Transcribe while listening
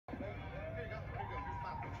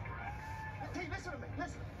Listen to me.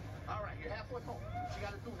 Listen. All right, you're halfway home. What you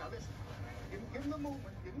got to do now? Listen. Give him the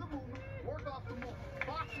movement. Give him the movement. Work off the movement.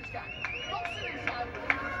 Box this guy. Don't sit inside of him.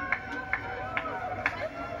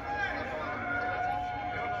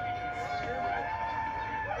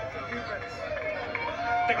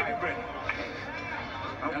 Take a deep breath.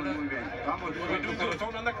 Vamos muy bien. Vamos. Tu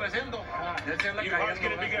tono anda creciendo. Your heart's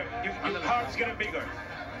getting bigger. Your heart's getting bigger.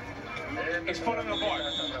 It's falling apart.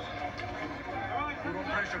 Puro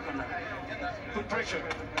pressure con la. Put pressure.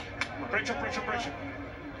 Pressure, pressure, pressure.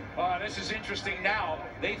 This is interesting now.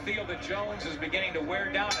 They feel that Jones is beginning to wear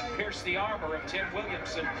down and pierce the armor of Tim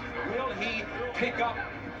Williamson. Will he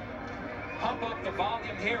pump up the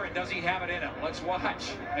volume here, and does he have it in him? Let's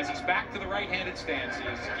watch as he's back to the right-handed stance.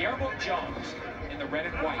 Is Guillermo Jones in the red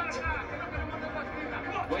and white.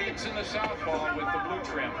 Williamson the southpaw with the blue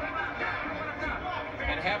trim.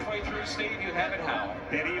 And halfway through, Steve, you have it how?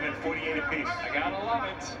 Dead even, 48 apiece. I gotta love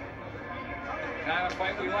it. Kind of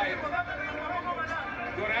fight we like.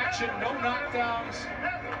 Good action, no knockdowns,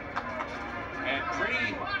 and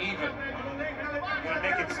pretty even.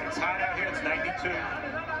 It's hot out here, it's 92.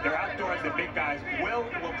 They're outdoors, the big guys. Will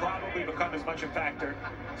probably become as much a factor,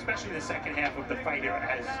 especially in the second half of the fight here,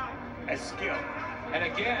 as skill. And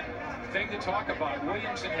again, thing to talk about,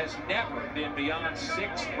 Williamson has never been beyond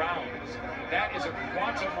 6 rounds. That is a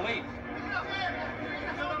quantum leap.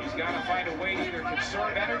 He's got to find a way to either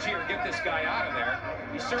conserve energy or get this guy out of there.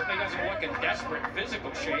 He certainly doesn't look in desperate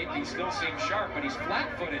physical shape. He still seems sharp, but he's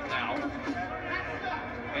flat-footed now.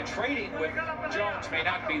 And trading with Jones may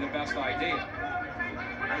not be the best idea.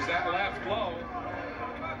 There's that left blow.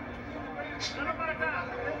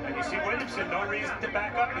 And you see Williamson, no reason to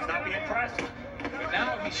back up. He's not being pressed. But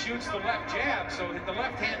now he shoots the left jab, so the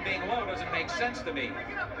left hand being low doesn't make sense to me.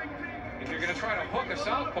 If you're going to try to hook a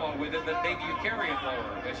southpaw with it, then maybe you carry it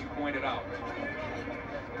lower, as you pointed out.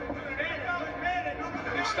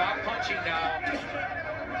 They stop punching now.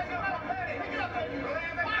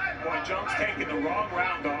 Boy, Jones taking the wrong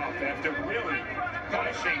round off after really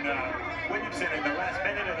punishing Williamson in the last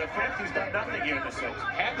minute of the fifth. He's done nothing here in the sixth.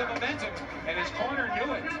 Had the momentum, and his corner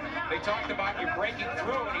knew it. They talked about you breaking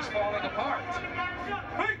through, and he's falling apart.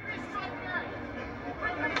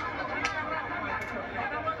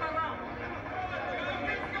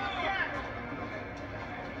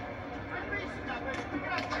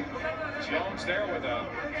 Jones there with a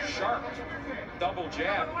sharp double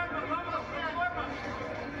jab. A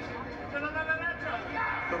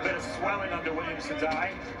little bit of swelling under Williamson's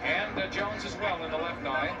eye. And Jones as well in the left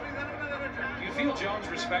eye. Do you feel Jones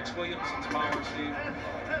respects Williamson's power, Steve?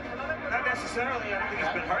 Not necessarily. I don't think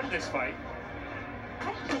he's been hurt in this fight.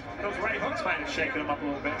 Those right hooks might have shaken him up a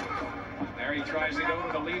little bit. There he tries to go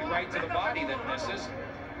to the lead right to the body that misses.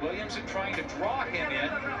 Williamson trying to draw him in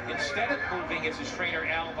instead of moving, as his trainer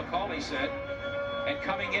Al McCauley said, and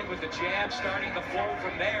coming in with the jab, starting the flow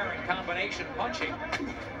from there in combination punching.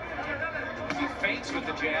 He feints with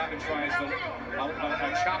the jab and tries a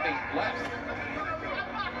chopping left.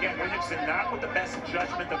 Again, Williamson not with the best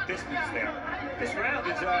judgment of distance there. This round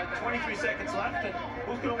is 23 seconds left, and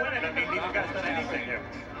who's going to win it? I mean, neither guy's done anything here.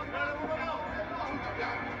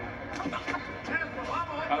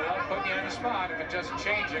 I love putting you on the spot. If it doesn't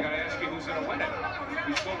change, I got to ask you who's going to win it.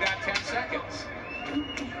 We've still got 10 seconds.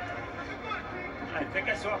 I think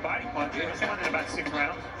I saw a body punch. This one in about 6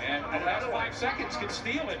 rounds. And the last 5 seconds could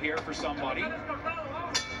steal it here for somebody.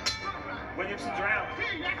 Williamson's round.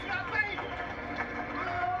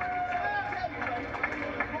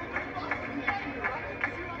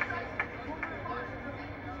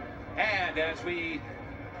 And as we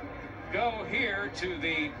go here to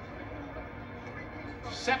the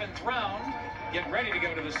 7th round, get ready to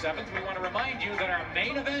go to the 7th, we want to remind you that our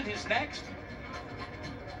main event is next.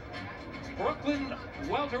 Brooklyn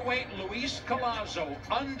welterweight Luis Collazo,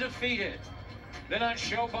 undefeated. Been on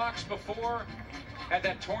ShowBox before, had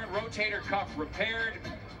that torn rotator cuff repaired.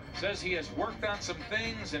 Says he has worked on some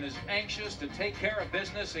things and is anxious to take care of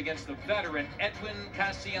business against the veteran Edwin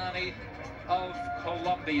Cassiani of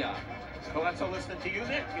Colombia. Collazo listening to you,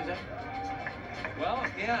 Nick? Is that... Well,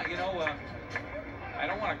 yeah, you know, I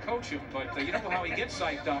don't want to coach him, but you know how he gets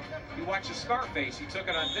psyched up. You watch the Scarface. He took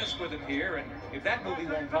it on disc with him here, and if that movie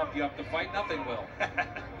won't pump you up to fight, nothing will.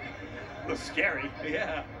 Looks scary.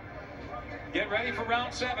 Yeah. Get ready for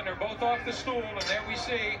round 7. They're both off the stool, and there we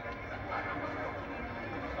see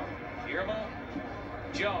Guillermo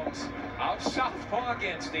Jones out southpaw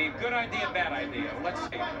again, Steve. Good idea, bad idea. Let's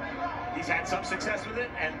see. He's had some success with it,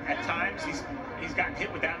 and at times he's gotten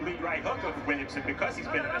hit with that lead right hook of Williamson because he's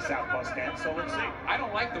been in a southpaw stance. So let's see. I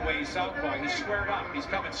don't like the way he's southpaw. He's squared up. He's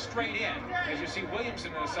coming straight in. As you see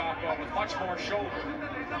Williamson in a southpaw with much more shoulder.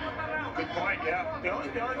 Good point, yeah.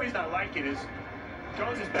 The only reason I like it is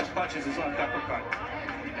Jones's best punch is his left uppercut.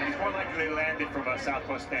 And he's more likely to land it from a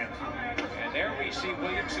southpaw stance. And there we see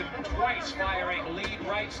Williamson twice firing lead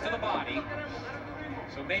rights to the body.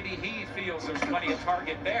 So maybe he feels there's plenty of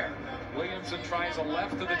target there. Williamson tries a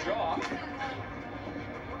left to the jaw.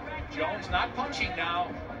 Jones not punching now.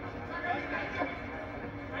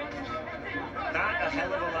 Not a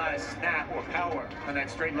hell of a lot of snap or power on that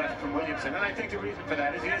straight left from Williamson. And I think the reason for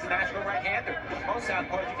that is he is a natural right-hander. Most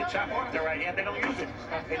southpaws, you can chop off their right hand, they don't use it.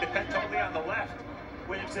 They depend totally on the left.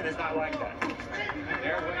 Williamson is not like that.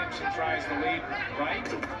 There Williamson tries the lead right.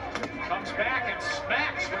 Comes back and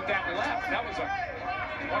smacks with that left. That was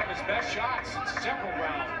one of his best shots in several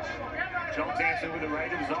rounds. Jones answered with the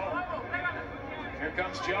right of his own. Here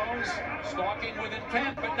comes Jones, stalking with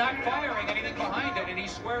intent, but not firing anything behind it, and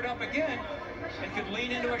he's squared up again and could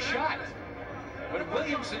lean into a shot. But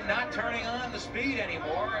Williamson not turning on the speed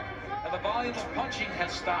anymore, and the volume of punching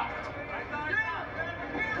has stopped.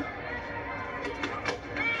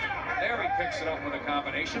 There he picks it up with a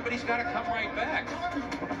combination, but he's got to come right back.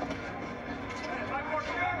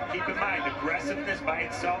 Keep in mind, aggressiveness by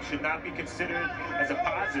itself should not be considered as a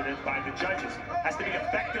positive by the judges. It has to be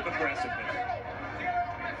effective aggressiveness.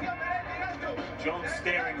 Jones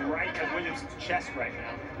staring right at Williamson's chest right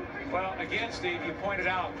now. Well, again, Steve, you pointed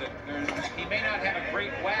out that he may not have a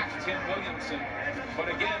great whack, Tim Williamson, but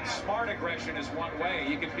again, smart aggression is one way.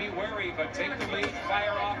 You can be wary, but take the lead,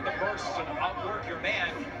 fire off the bursts, and outwork your man,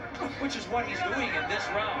 which is what he's doing in this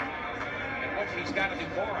round, and what he's got to do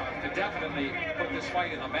more of to definitely put this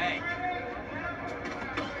fight in the bank.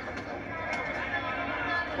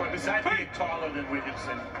 Well, besides being taller than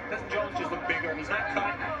Williamson, doesn't Jones just look bigger? He's not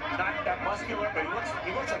cut, not that muscular, but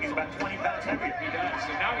he looks like he's about 20 pounds heavier. He does,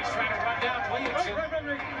 and now he's trying to run down Williamson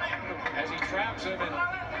as he traps him in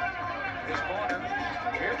his corner.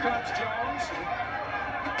 Here comes Jones.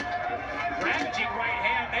 Ravaging right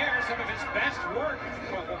hand there, some of his best work.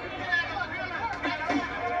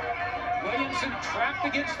 Williamson trapped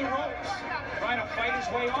against the ropes, trying to fight his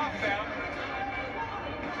way off them.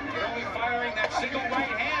 They're only firing that single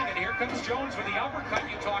right hand, and here comes Jones with the uppercut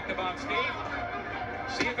you talked about, Steve.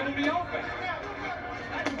 See if it'll be open.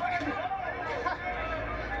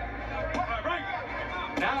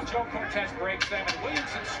 Now Joe Cortez breaks them, and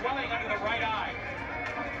Williamson swelling under the right eye.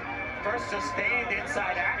 First sustained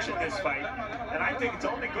inside action this fight, and I think it's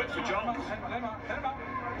only good for Jones.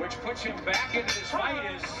 Which puts him back into this fight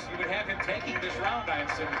as you would have him taking this round, I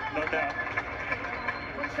assume. No doubt.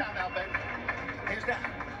 Hands down now, baby. Hands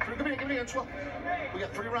down. Give me the intro. We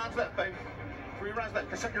got 3 rounds left, baby. 3 rounds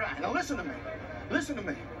left. Set your eye. Now listen to me. Listen to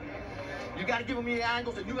me. You got to give me the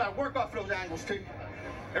angles, and you got to work off those angles, too.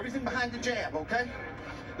 Everything behind the jab, okay?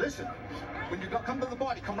 Listen. When you come to the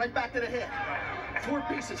body, come right back to the head. 4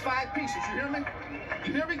 pieces, 5 pieces. You hear me?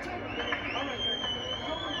 You hear me?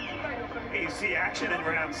 You see action in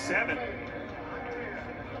round 7.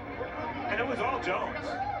 And it was all Jones.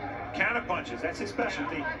 Counter punches, that's his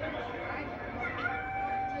specialty.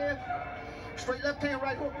 Straight left hand,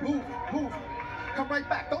 right hook. Move, move. Come right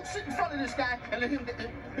back. Don't sit in front of this guy and let him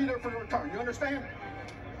be there for the return. You understand?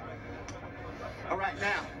 All right,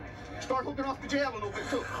 now, start hooking off the jab a little bit,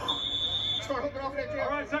 too. Start hooking off that jab.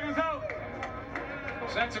 All right, seconds out.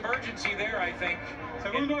 Sense of urgency there, I think,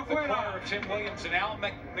 in the corner of Tim Williamson. Al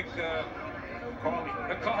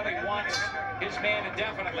McCauley wants his man to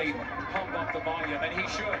definitely pump up the volume, and he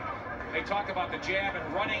should. They talk about the jab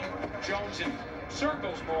and running Jones in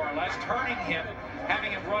circles, more or less, turning him,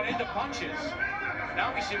 having him run into punches.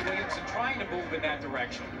 Now we see Williamson trying to move in that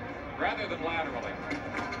direction, rather than laterally.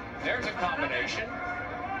 There's a combination.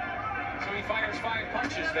 So he fires 5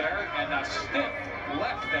 punches there, and a stiff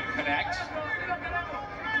left that connects.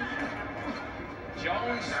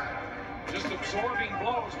 Jones just absorbing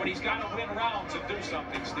blows when he's got to win rounds and do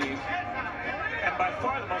something, Steve. And by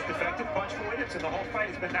far the most effective punch for Williamson the whole fight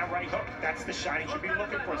has been that right hook. That's the shot he should be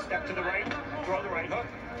looking for. Step to the right, throw the right hook.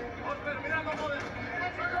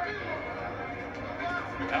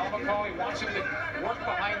 Al McCauley wants him to work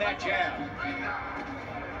behind that jab.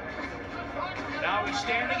 Now he's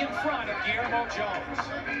standing in front of Guillermo Jones.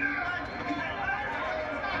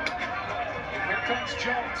 Here comes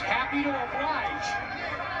Jones, happy to oblige.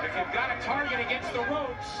 If you've got a target against the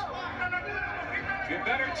ropes, you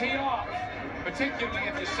better tee off, particularly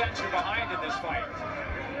if you sense you're behind in this fight.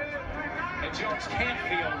 And and Jones can't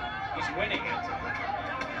feel he's winning it.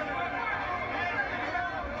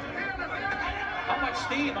 How much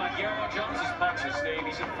steam on Guillermo Jones's punches, Steve?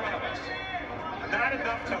 He's in front of us. Not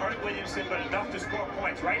enough to hurt Williamson, but enough to score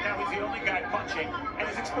points. Right now, he's the only guy punching, and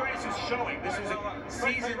his experience is showing. This is a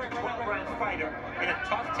seasoned 12-round fighter in a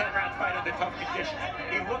tough 10-round fight under tough conditions.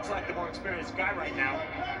 He looks like the more experienced guy right now.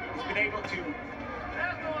 He's been able to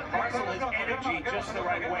parcel his energy just the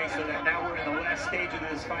right way so that now we're in the last stage of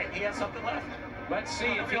this fight. He has something left. Let's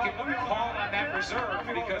see if he can call on that reserve,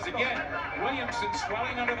 because again, Williamson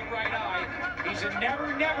swelling under the right eye. He's in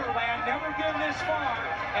never, never land, never been this far,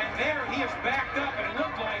 and there he is backed up, and it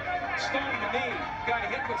looked like Stone to me got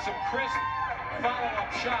hit with some crisp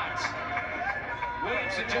follow-up shots.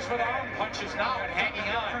 Williamson just with arm punches now and hanging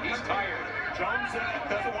on. He's tired. Jones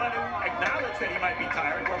doesn't want to acknowledge that he might be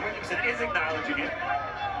tired, where Williamson is acknowledging it.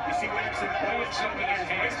 You see Williamson looking at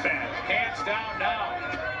his waistband. Hands down now.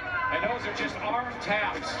 And those are just arm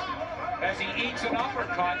taps as he eats an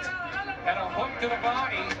uppercut and a hook to the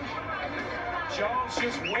body. Jones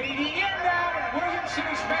just waiting in now, and Williamson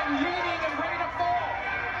has been leaning and ready to fall.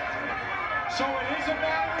 So it is a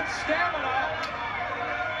matter of stamina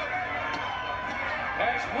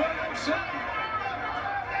as Williamson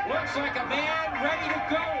looks like a man ready to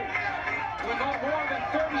go with no more than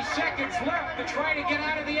 30 seconds left to try to get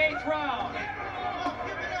out of the 8th round.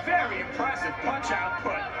 Very impressive punch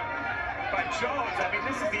output by Jones. I mean,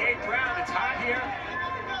 this is the 8th round. It's hot here.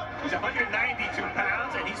 He's 192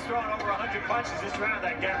 pounds, and he's thrown over 100 punches this round,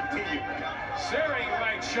 I guarantee you. Searing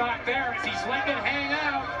right shot there as he's letting it hang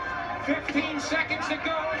out. 15 seconds to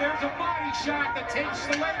go. There's a body shot that takes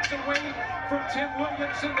the legs away from Tim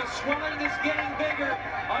Williamson. The swelling is getting bigger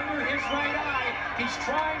under his right eye. He's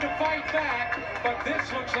trying to fight back, but this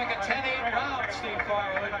looks like a 10-8 round, Steve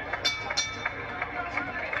Farley.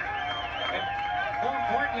 And more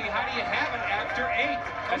importantly, how do you have it after 8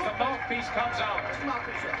 as the mouthpiece comes out?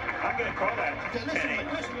 I'm going to call that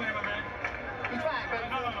 10-8. Listen to him, man. He's fine, baby.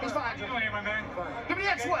 He's fine, Joe. Give me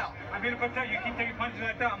that swell. I'm here to protect you. Keep taking punches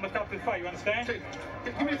like that. I'm gonna stop this fight. You understand? See,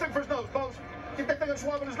 give me a thing for his nose, Bose. Get that thing and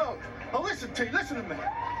swab in his nose. Now listen, T. Listen to me.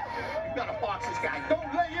 You gotta box this guy.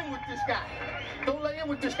 Don't lay in with this guy. Don't lay in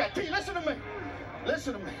with this guy. T, listen to me.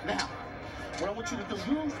 Listen to me. Now, what I want you to do,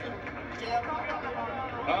 use the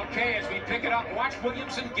jab. Okay, as we pick it up, watch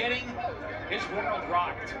Williamson getting his world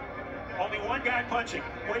rocked. Only one guy punching.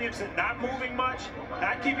 Williamson not moving much,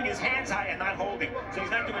 not keeping his hands high, and not holding. So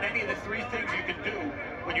he's not doing any of the 3 things you can do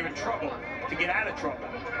when you're in trouble to get out of trouble.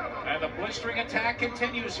 And the blistering attack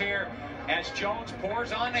continues here as Jones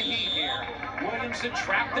pours on the heat here. Williamson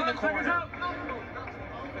trapped in the corner.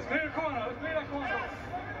 Let's clear the corner. Let's clear the corner.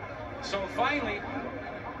 So finally,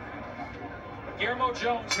 Guillermo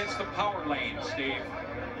Jones hits the power lane, Steve.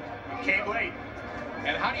 Came late.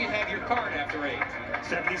 And how do you have your card after 8?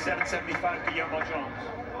 77-75 Guillermo Jones.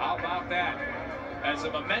 How about that? As the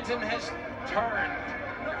momentum has turned.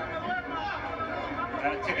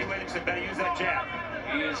 Timmy Williamson better use that jab.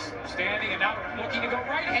 He is standing and now looking to go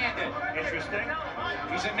right-handed. Interesting.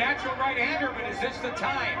 He's a natural right-hander, but is this the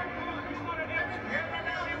time?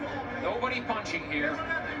 Nobody punching here.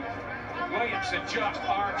 Williamson just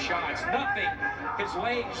arm shots, nothing. His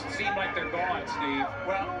legs seem like they're gone, Steve.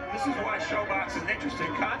 Well, this is why showbox is an interesting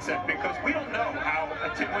concept, because we don't know how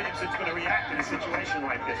Tim Williamson's going to react in a situation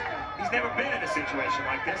like this. He's never been in a situation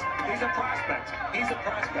like this. He's a prospect. He's a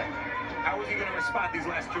prospect. How is he going to respond these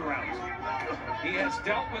last 2 rounds? He has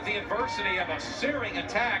dealt with the adversity of a searing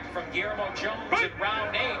attack from Guillermo Jones in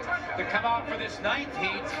round 8 to come out for this 9th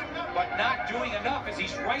heat, but not doing enough as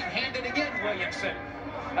he's right-handed again, Williamson.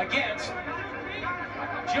 Against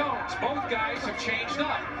Jones. Both guys have changed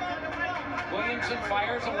up. Williamson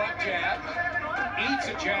fires a left jab, eats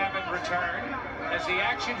a jab in return. As the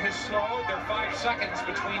action has slowed, there are 5 seconds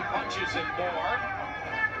between punches and more.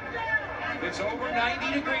 It's over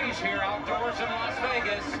 90 degrees here outdoors in Las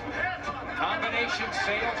Vegas. Combination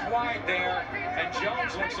sails wide there, and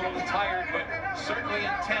Jones looks a little tired, but certainly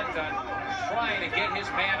intent on trying to get his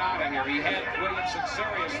man out of here. He had Williamson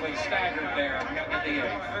seriously staggered there in the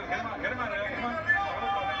 8th.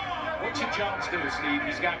 What should Jones do, Steve?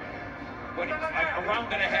 He's got a round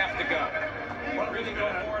and a half to go. What, really go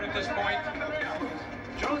for it at this point?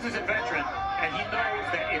 Jones is a veteran, and he knows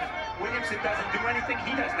that if Williamson doesn't do anything,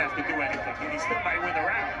 he doesn't have to do anything, and he still might win the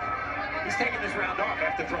round. He's taking this round off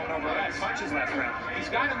after throwing over 100 punches last round. He's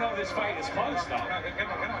got to know this fight is close, though.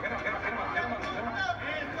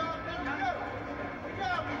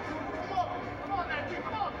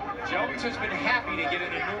 Jones has been happy to get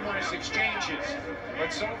into numerous exchanges,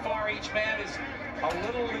 but so far each man is a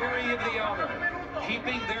little leery of the other,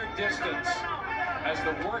 keeping their distance. as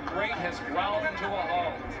the work rate has ground to a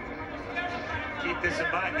halt. Keep this in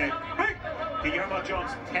mind, Nick. Guillermo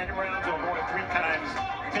Jones, 10 rounds or more 3 times.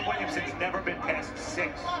 Tim Williamson's never been past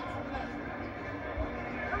 6.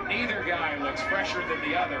 Neither guy looks fresher than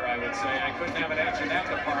the other, I would say. I couldn't have an answer in that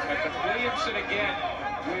department. But Williamson again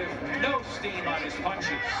with no steam on his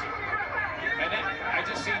punches. And then I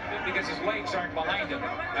just see, because his legs aren't behind him,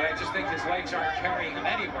 and I just think his legs aren't carrying him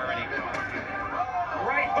anywhere anymore.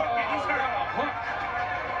 Right hook, and he's got a hook.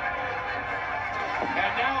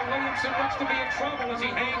 And now Williamson looks to be in trouble as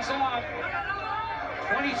he hangs on.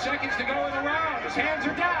 20 seconds to go in the round. His hands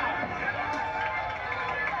are down.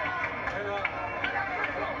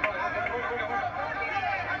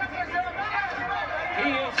 He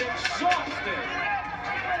is exhausted.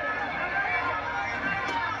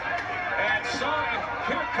 And so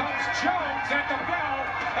here comes Jones at the bell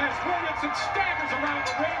as Williamson staggers around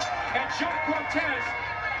the ring, and Joe Cortez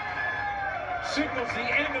signals the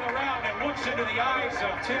end of the round and looks into the eyes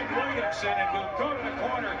of Tim Williamson, and will go to the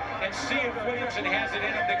corner and see if Williamson has it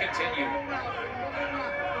in him to continue.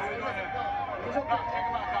 He's okay.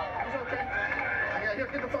 He's okay. Yeah, here,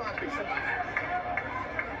 get the phone, please.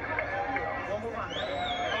 One more round.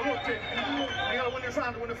 Oh, look, Tim. You gotta win this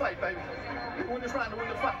round to win the fight, baby. You win this round to win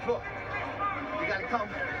the fight. Look. You gotta come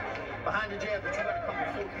behind the jab, but you gotta come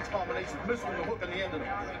before each combination. Missile and the hook on the end of them.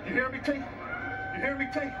 You hear me, T? You hear me,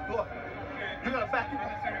 T? Look. You gotta back it.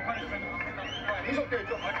 He's okay,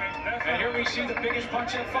 Joe. And here we see the biggest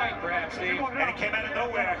punch in the fight, perhaps, Steve. And it came out of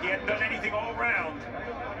nowhere. He hadn't done anything all round.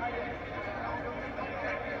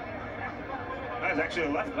 That was actually a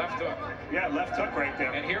left hook. Yeah, left hook right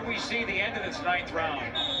there. And here we see the end of this 9th round.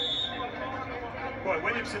 Boy,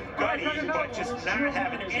 Williamson gutty, but just not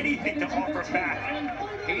having anything to offer back.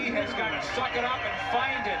 He has got to suck it up and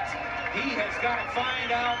find it. He has got to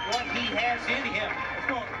find out what he has in him.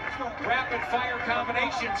 Rapid fire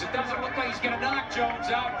combinations. It doesn't look like he's going to knock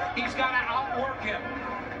Jones out. He's got to outwork him.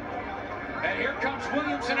 And here comes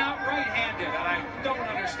Williamson out right-handed, and I don't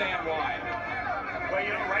understand why. Well,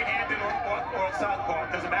 you know, right-handed or southpaw,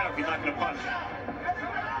 it doesn't matter if he's not going to punch.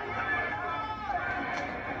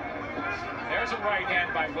 There's a right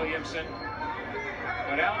hand by Williamson.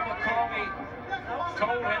 But Al McCauley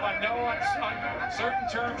told him on no uncertain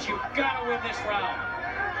terms, you've got to win this round.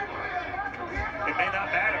 It may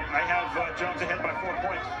not matter. I have Jones ahead by 4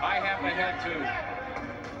 points. I have him ahead too.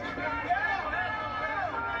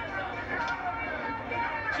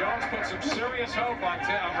 Jones put some serious hope on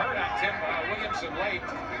Tim Williamson late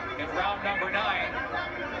in round number 9.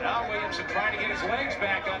 Now Williamson trying to get his legs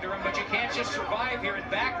back under him, but you can't just survive here and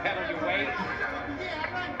backpedal your way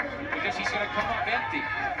because he's going to come up empty.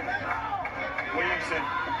 Williamson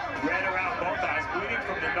red around both eyes, bleeding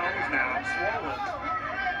from the nose now, swollen.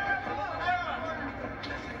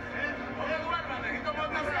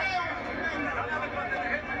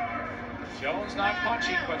 Jones not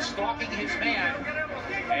punching, but stalking his man,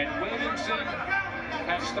 and Williamson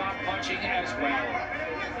has stopped punching as well.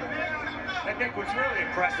 And Nick, what's really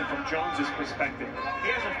impressive from Jones's perspective, he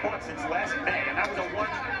hasn't fought since last May, and that was a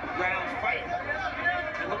 1-round fight.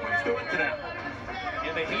 And look what he's doing today.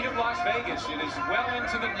 In the heat of Las Vegas, it is well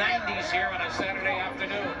into the 90s here on a Saturday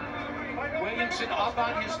afternoon. Williamson up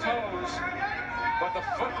on his toes, but the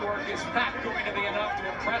footwork is not going to be enough to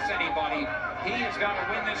impress anybody. He has got to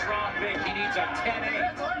win this round big. He needs a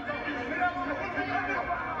 10-8.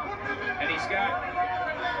 And he's got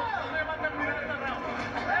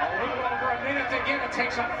a little over a minute to get. It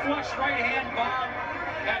takes a flush right-hand bomb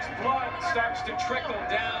as blood starts to trickle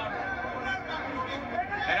down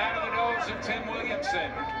and out of the nose of Tim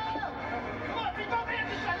Williamson.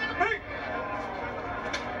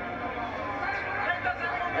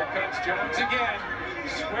 Here comes Jones again.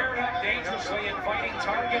 Squared up dangerously and fighting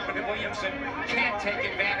target, but Williamson can't take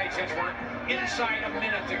advantage as we're inside a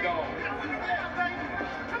minute to go.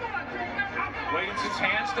 Williamson's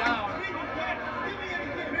hands down.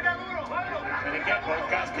 And again, both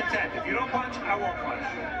guys content. If you don't punch, I won't punch.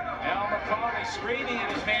 Al McCauley screaming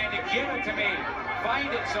at his man to give it to me.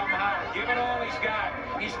 Find it somehow. Give it all he's got.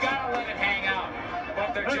 He's got to let it hang out.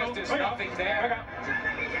 But there just is nothing there.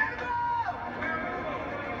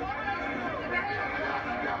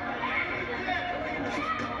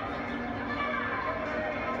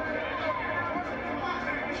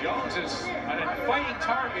 Jones is a fighting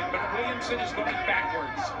target, but Williamson is going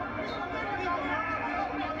backwards.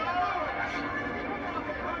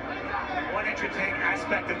 One interesting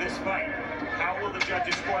aspect of this fight. How will the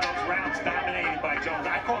judges score those rounds dominated by Jones?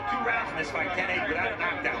 I called 2 rounds in this fight, 10-8 without a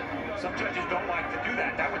knockdown. Some judges don't like to do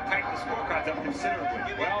that. That would tighten the scorecards up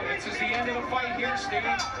considerably. Well, this is the end of the fight here, Steve.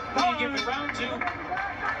 Who do you give the round to?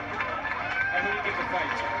 And who do you give the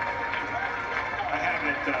fight to? I have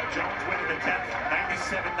it, Jones winning the 10th,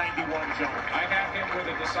 97-91 Jones. I have him with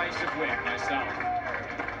a decisive win myself.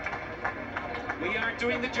 We aren't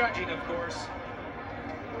doing the judging, of course.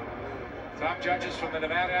 Top judges from the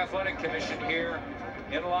Nevada Athletic Commission here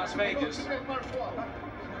in Las Vegas.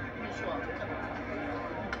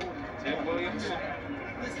 Tim Williamson,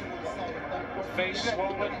 face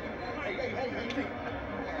swollen.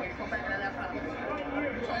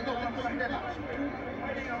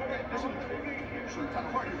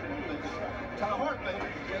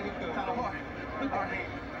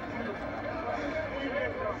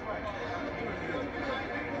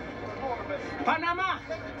 Panamá,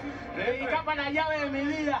 dedica para la llave de mi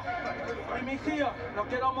vida y mis tíos, los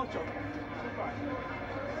quiero mucho.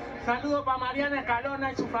 Saludos para Mariana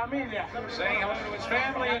Escalona y su familia. Saying hello to his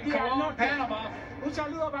family in Colón, Panama. Un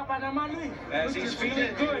saludo para Panamá, Luis. As he's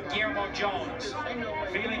feeling good, Guillermo Jones.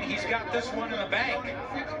 Feeling he's got this one in the bank.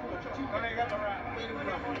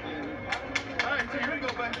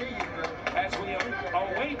 As we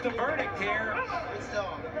await the verdict here,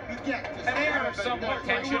 an air of some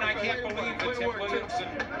tension. I can't believe that Tim Williamson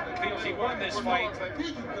feels he won this fight,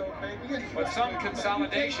 but some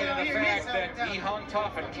consolidation in the fact that he hung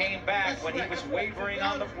tough and came back when he was wavering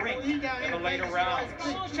on the brink in the later rounds.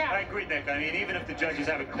 I agree, Nick. I mean, even if the judges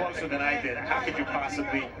have it closer than I did, how could you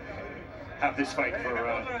possibly have this fight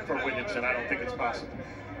for Williamson? I don't think it's possible.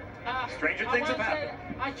 Stranger things have happened.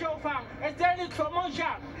 A show fan, Sterling Promotion,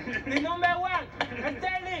 the number one,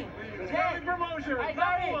 Sterling. Sterling Promotion, I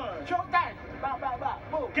got it. Showtime.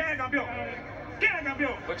 Boom. ¿Quién es campeón? ¿Quién es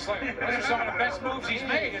campeón? Looks like those are some of the best moves he's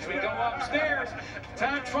made as we go upstairs.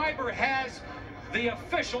 Todd Triber has the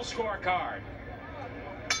official scorecard.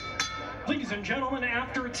 Ladies and gentlemen,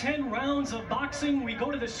 after 10 rounds of boxing, we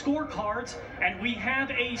go to the scorecards, and we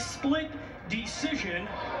have a split decision.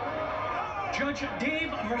 Judge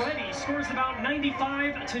Dave Moretti scores about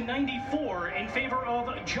 95 to 94 in favor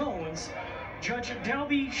of Jones. Judge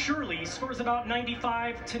Dalby Shirley scores about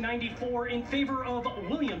 95 to 94 in favor of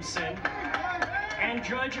Williamson. And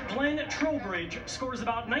Judge Glenn Trowbridge scores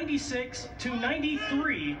about 96 to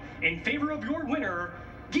 93 in favor of your winner,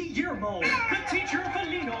 Guillermo, the teacher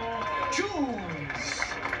Felino Jones.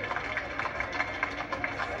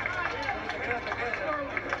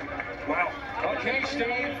 Wow. Okay,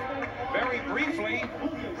 Steve, very briefly,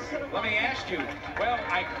 let me ask you. Well,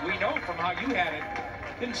 we know from how you had it,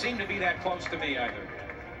 didn't seem to be that close to me either.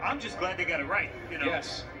 I'm just glad they got it right. You know,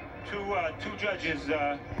 yes. Two judges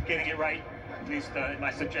getting it right, at least in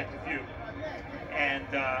my subjective view. And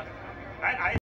I